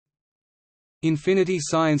Infinity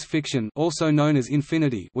Science Fiction, also known as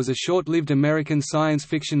Infinity, was a short-lived American science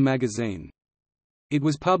fiction magazine. It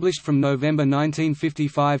was published from November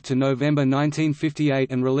 1955 to November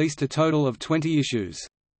 1958 and released a total of 20 issues.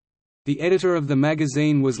 The editor of the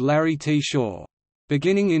magazine was Larry T. Shaw.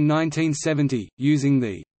 Beginning in 1970, using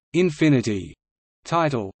the Infinity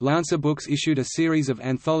title, Lancer Books issued a series of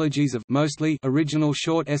anthologies of mostly original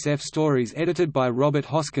short SF stories edited by Robert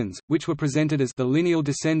Hoskins, which were presented as the lineal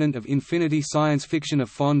descendant of Infinity science fiction of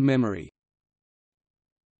fond memory.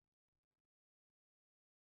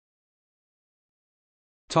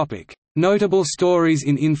 Topic: Notable stories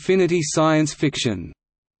in Infinity science fiction.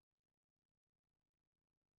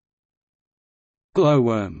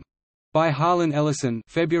 Glowworm by Harlan Ellison,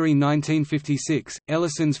 February 1956,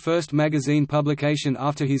 Ellison's first magazine publication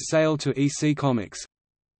after his sale to EC Comics.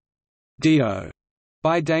 Dio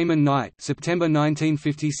by Damon Knight, September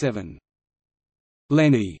 1957.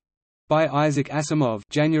 Lenny by Isaac Asimov,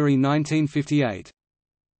 January 1958.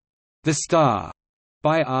 The Star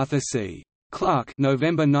by Arthur C. Clarke,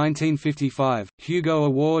 November 1955, Hugo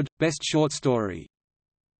Award, Best Short Story.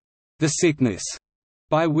 The Sickness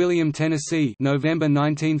by William Tennessee, November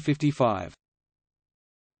 1955.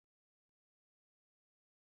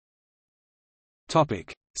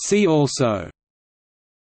 Topic: See also.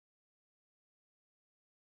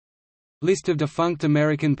 List of defunct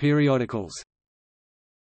American periodicals.